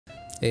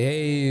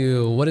Hey,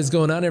 what is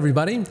going on,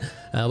 everybody?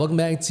 Welcome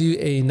back to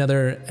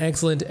another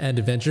excellent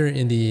adventure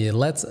in the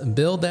Let's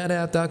Build That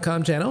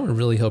App.com channel. I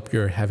really hope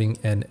you're having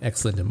an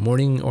excellent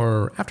morning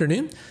or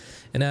afternoon,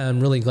 and I'm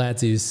really glad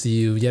to see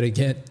you yet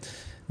again.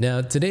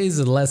 Now, today's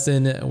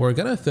lesson, we're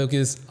going to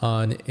focus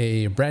on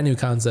a brand new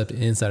concept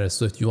inside of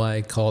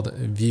SwiftUI called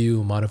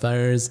View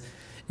Modifiers,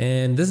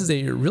 and this is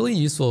a really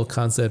useful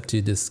concept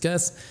to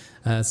discuss.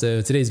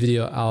 So today's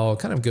video, I'll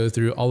kind of go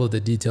through all of the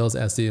details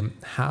as to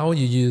how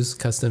you use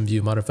custom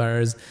view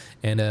modifiers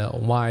and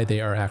why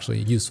they are actually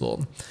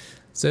useful.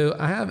 So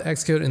I have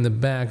Xcode in the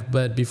back,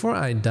 but before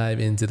I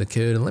dive into the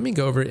code, let me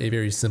go over a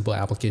very simple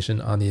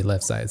application on the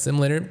left side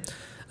simulator.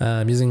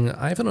 I'm using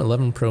iPhone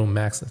 11 Pro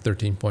Max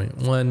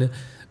 13.1.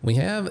 We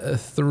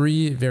have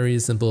three very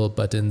simple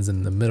buttons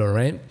in the middle,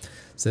 right?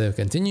 So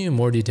continue,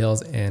 more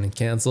details, and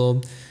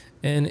cancel.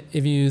 And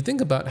if you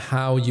think about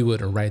how you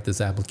would write this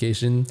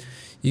application,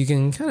 you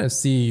can kind of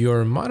see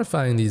you're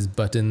modifying these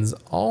buttons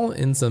all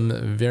in some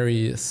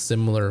very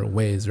similar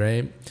ways,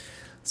 right?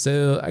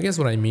 So I guess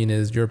what I mean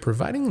is you're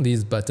providing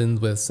these buttons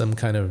with some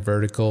kind of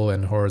vertical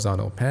and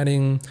horizontal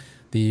padding,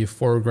 the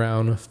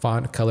foreground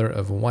font color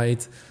of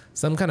white,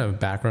 some kind of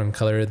background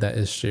color that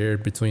is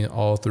shared between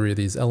all three of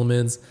these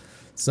elements,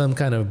 some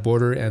kind of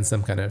border, and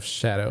some kind of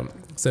shadow.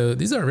 So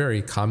these are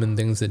very common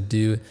things to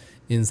do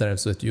inside of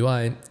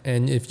SwiftUI.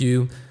 And if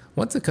you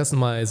want to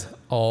customize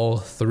all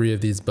three of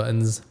these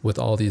buttons with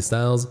all these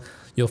styles,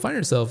 you'll find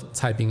yourself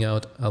typing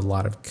out a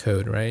lot of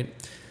code, right?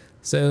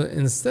 So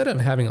instead of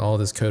having all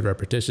this code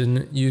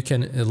repetition, you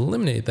can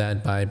eliminate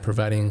that by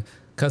providing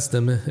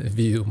custom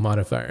view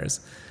modifiers.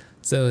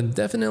 So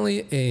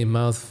definitely a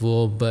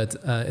mouthful, but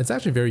it's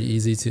actually very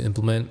easy to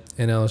implement,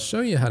 and I'll show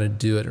you how to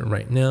do it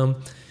right now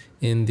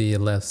in the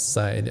left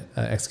side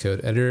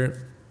Xcode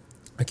editor.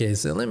 Okay,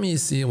 so let me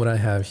see what I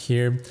have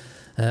here.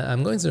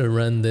 I'm going to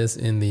run this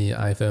in the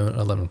iPhone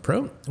 11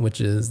 Pro, which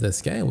is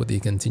this guy with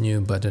the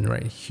continue button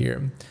right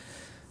here.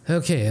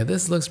 Okay,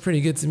 this looks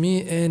pretty good to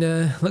me, and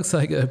looks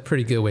like a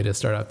pretty good way to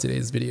start off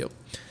today's video.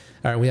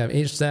 All right, we have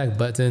HTAG,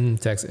 button,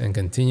 text, and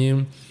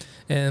continue.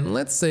 And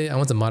let's say I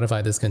want to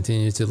modify this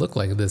continue to look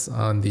like this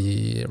on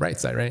the right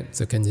side, right?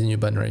 So continue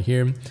button right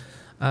here.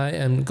 I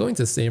am going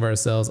to save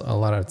ourselves a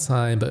lot of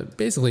time, but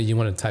basically you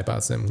want to type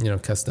out some,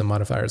 custom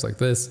modifiers like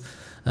this.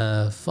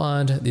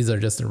 Font, these are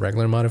just the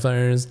regular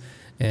modifiers.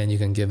 And you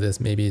can give this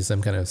maybe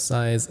some kind of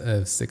size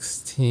of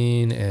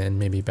 16 and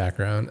maybe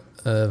background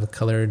of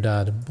color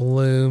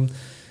 .blue,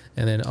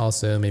 and then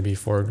also maybe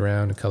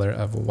foreground color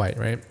of white,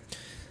 right?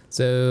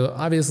 So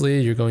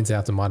obviously you're going to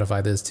have to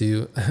modify this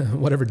to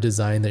whatever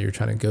design that you're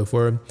trying to go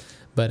for.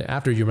 But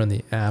after you run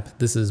the app,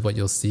 this is what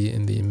you'll see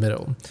in the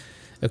middle.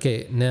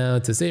 Okay, now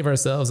to save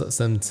ourselves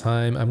some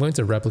time, I'm going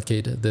to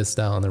replicate this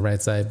style on the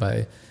right side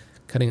by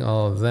cutting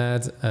all of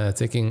that,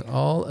 taking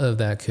all of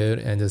that code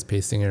and just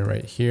pasting it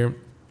right here.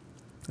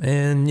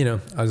 And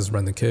I'll just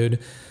run the code.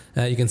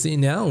 You can see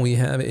now we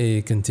have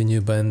a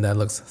continue button that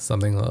looks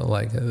something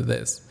like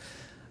this.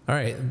 All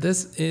right,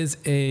 this is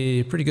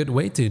a pretty good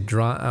way to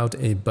draw out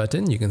a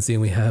button. You can see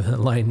we have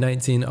line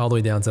 19 all the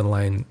way down to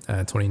line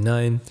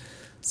 29.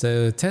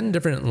 So 10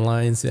 different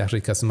lines to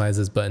actually customize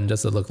this button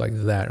just to look like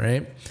that,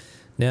 right?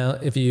 Now,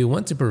 if you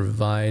want to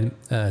provide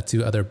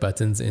two other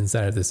buttons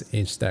inside of this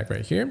H stack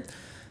right here,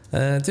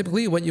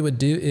 typically what you would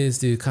do is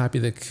to copy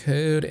the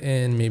code,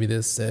 and maybe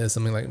this says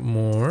something like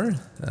more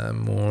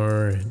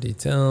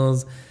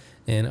details.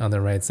 And on the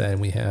right side,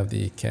 we have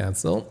the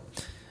cancel.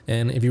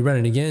 And if you run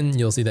it again,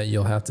 you'll see that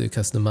you'll have to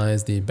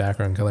customize the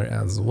background color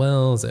as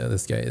well. So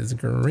this guy is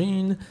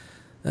green.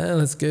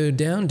 Let's go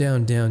down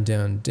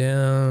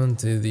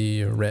to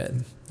the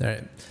red. All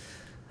right.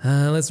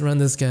 Let's run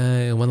this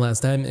guy one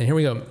last time. And here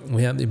we go.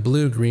 We have the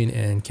blue, green,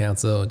 and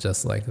cancel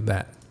just like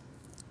that.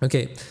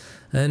 Okay.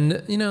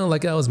 And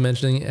like I was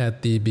mentioning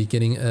at the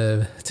beginning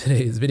of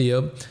today's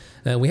video,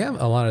 we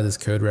have a lot of this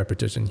code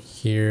repetition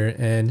here.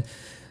 And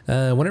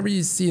whenever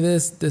you see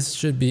this, this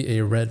should be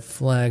a red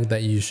flag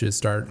that you should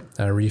start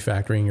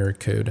refactoring your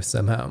code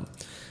somehow.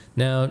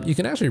 Now, you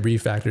can actually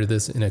refactor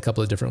this in a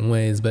couple of different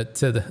ways, but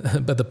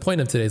the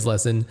point of today's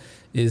lesson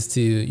is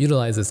to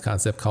utilize this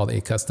concept called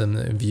a custom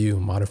view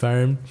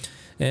modifier.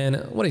 And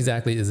what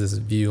exactly is this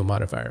view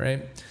modifier,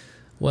 right?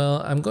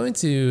 Well, I'm going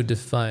to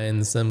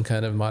define some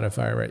kind of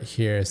modifier right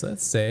here. So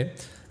let's say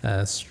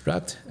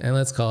struct, and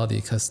let's call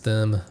the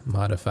custom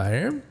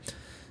modifier.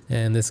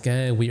 And this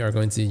guy, we are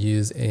going to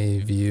use a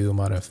view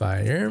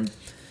modifier.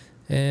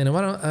 And why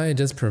don't I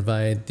just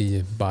provide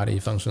the body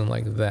function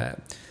like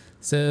that?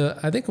 So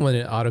I think when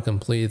it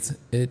auto-completes,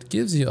 it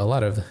gives you a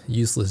lot of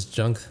useless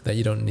junk that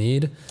you don't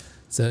need.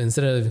 So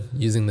instead of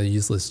using the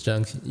useless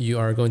junk, you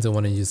are going to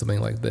want to use something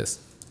like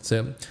this.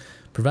 So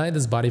provide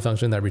this body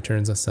function that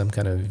returns some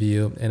kind of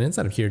view, and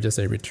inside of here, just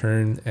say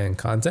return and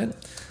content.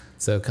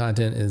 So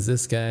content is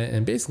this guy,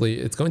 and basically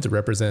it's going to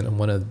represent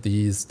one of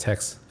these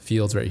text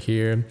fields right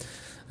here.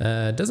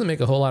 It doesn't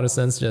make a whole lot of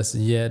sense just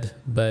yet,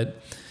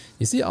 but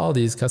you see all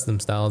these custom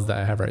styles that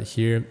I have right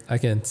here. I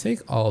can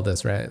take all of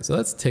this, right? So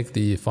let's take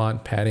the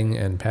font padding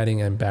and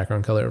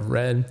background color of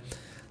red.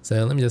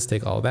 So let me just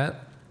take all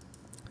that.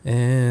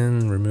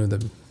 and remove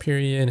the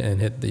period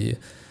and hit the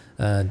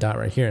dot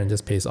right here and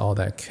just paste all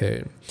that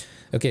code.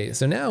 Okay,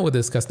 so now with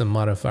this custom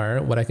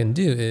modifier, what I can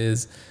do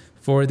is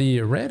for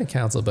the red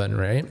cancel button,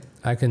 right,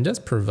 I can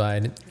just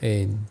provide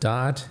a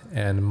dot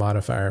and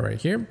modifier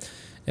right here.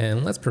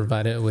 And let's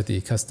provide it with the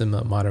custom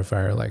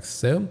modifier like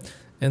so.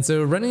 And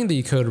so running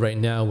the code right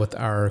now with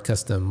our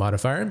custom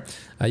modifier,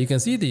 you can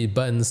see the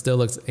button still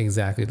looks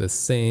exactly the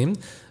same.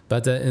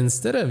 But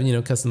instead of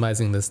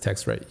customizing this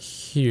text right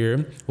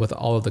here with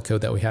all of the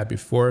code that we had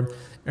before,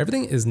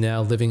 everything is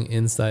now living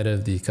inside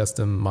of the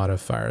custom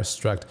modifier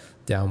struct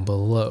down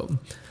below.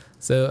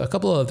 So a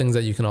couple of things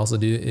that you can also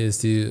do is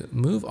to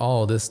move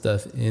all of this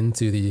stuff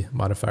into the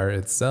modifier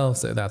itself.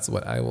 So that's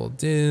what I will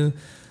do.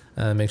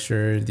 Make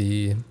sure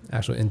the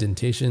actual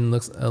indentation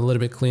looks a little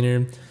bit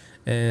cleaner.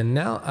 And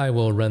now I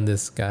will run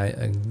this guy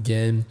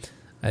again.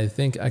 I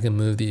think I can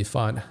move the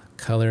font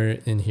color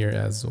in here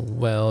as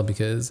well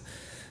because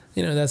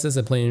that's just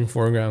a plain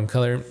foreground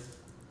color.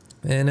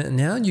 And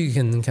now you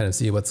can kind of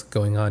see what's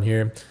going on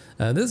here.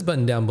 This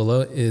button down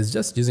below is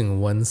just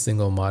using one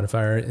single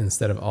modifier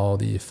instead of all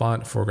the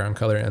font, foreground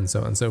color, and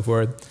so on and so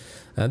forth.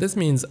 This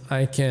means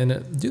I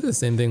can do the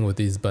same thing with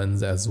these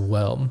buttons as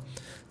well.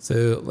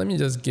 So let me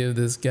just give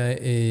this guy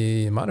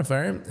a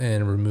modifier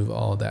and remove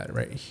all that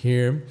right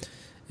here.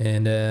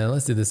 And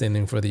let's do the same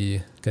thing for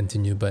the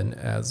continue button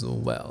as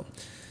well.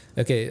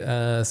 Okay,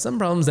 some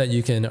problems that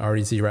you can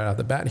already see right off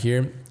the bat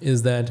here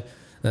is that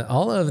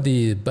all of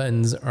the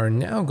buttons are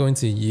now going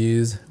to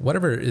use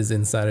whatever is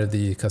inside of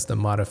the custom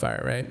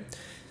modifier, right?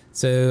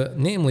 So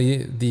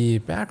namely, the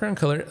background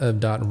color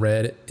of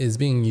 .red is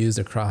being used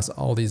across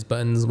all these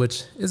buttons,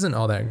 which isn't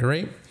all that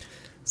great.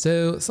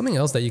 So something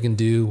else that you can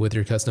do with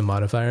your custom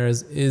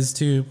modifiers is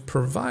to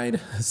provide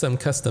some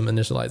custom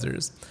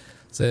initializers.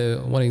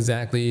 So what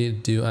exactly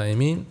do I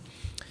mean?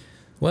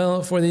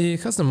 Well, for the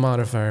custom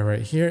modifier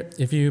right here,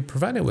 if you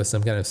provide it with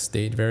some kind of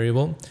state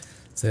variable,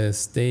 so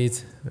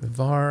state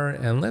var,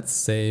 and let's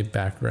say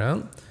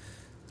background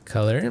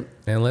color,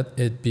 and let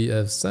it be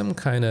of some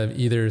kind of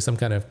either some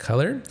kind of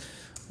color,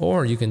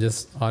 or you can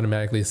just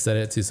automatically set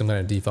it to some kind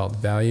of default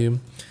value.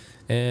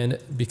 And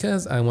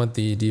because I want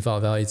the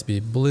default value to be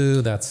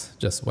blue, that's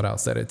just what I'll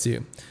set it to.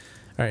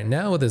 All right,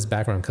 now with this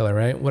background color,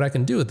 right, what I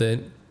can do with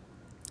it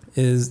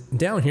is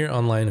down here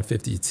on line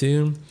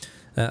 52,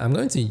 I'm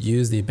going to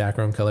use the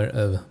background color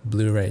of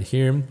blue right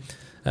here.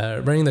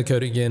 Running the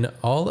code again,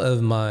 all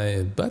of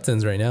my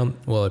buttons right now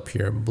will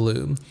appear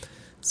blue.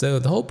 So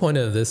the whole point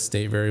of this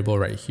state variable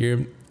right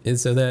here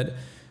is so that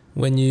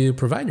when you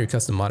provide your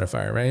custom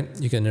modifier, right,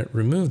 you can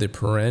remove the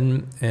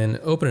paren and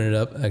open it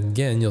up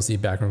again. You'll see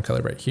background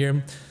color right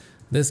here.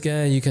 This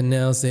guy, you can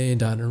now say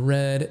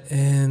 .red,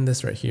 and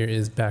this right here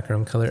is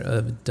background color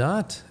of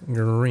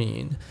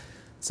 .green.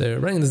 So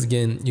running this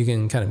again, you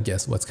can kind of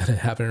guess what's going to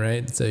happen,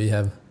 right? So you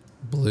have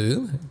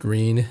blue,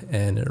 green,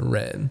 and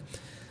red.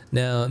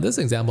 Now, this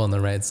example on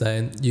the right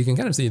side, you can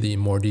kind of see the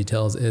more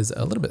details is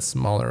a little bit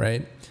smaller,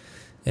 right?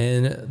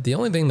 And the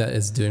only thing that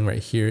it's doing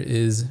right here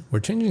is we're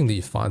changing the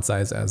font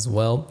size as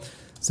well.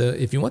 So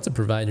if you want to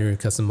provide your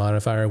custom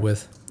modifier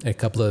with a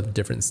couple of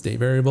different state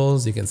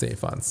variables, you can say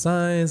font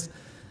size,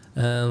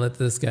 let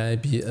this guy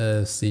be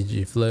a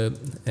CG float,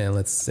 and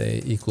let's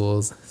say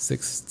equals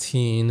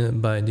 16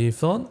 by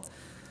default,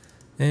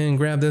 and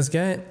grab this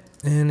guy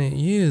and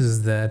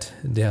use that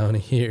down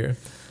here.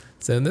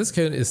 So this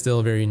code is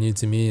still very new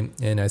to me,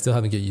 and I still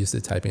haven't get used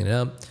to typing it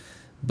out.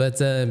 But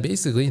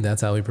basically,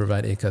 that's how we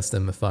provide a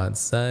custom font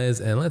size.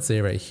 And let's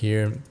say right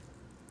here,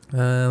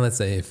 let's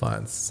say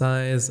font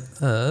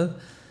size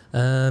of,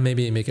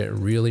 maybe make it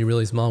really,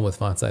 really small with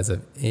font size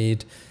of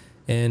 8.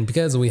 And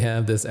because we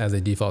have this as a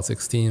default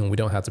 16, we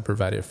don't have to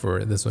provide it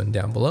for this one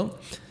down below.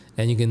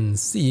 And you can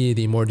see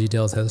the more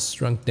details has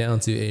shrunk down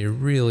to a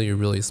really,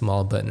 really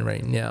small button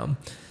right now.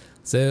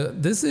 So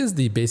this is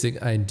the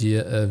basic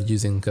idea of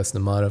using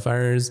custom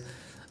modifiers.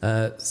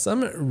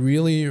 Some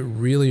really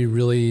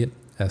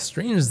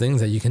strange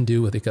things that you can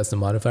do with a custom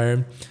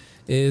modifier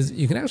is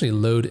you can actually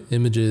load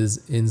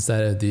images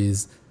inside of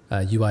these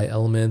UI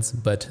elements,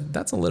 but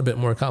that's a little bit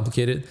more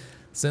complicated.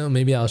 So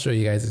maybe I'll show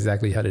you guys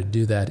exactly how to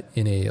do that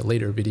in a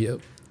later video.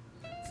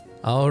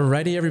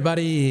 Alrighty,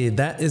 everybody,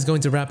 that is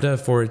going to wrap it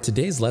up for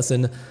today's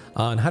lesson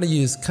on how to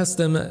use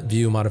custom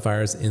view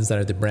modifiers inside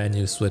of the brand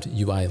new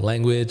SwiftUI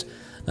language.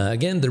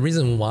 Again, the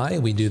reason why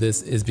we do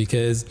this is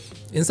because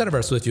inside of our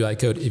SwiftUI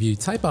code, if you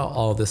type out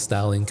all this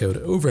styling code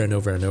over and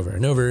over and over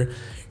and over,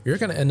 you're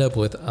going to end up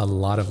with a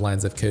lot of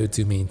lines of code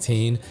to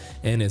maintain,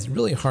 and it's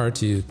really hard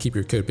to keep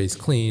your code base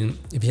clean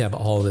if you have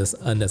all this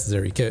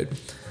unnecessary code.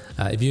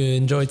 If you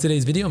enjoyed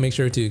today's video, make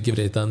sure to give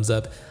it a thumbs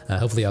up.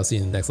 Hopefully I'll see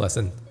you in the next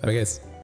lesson. Bye guys.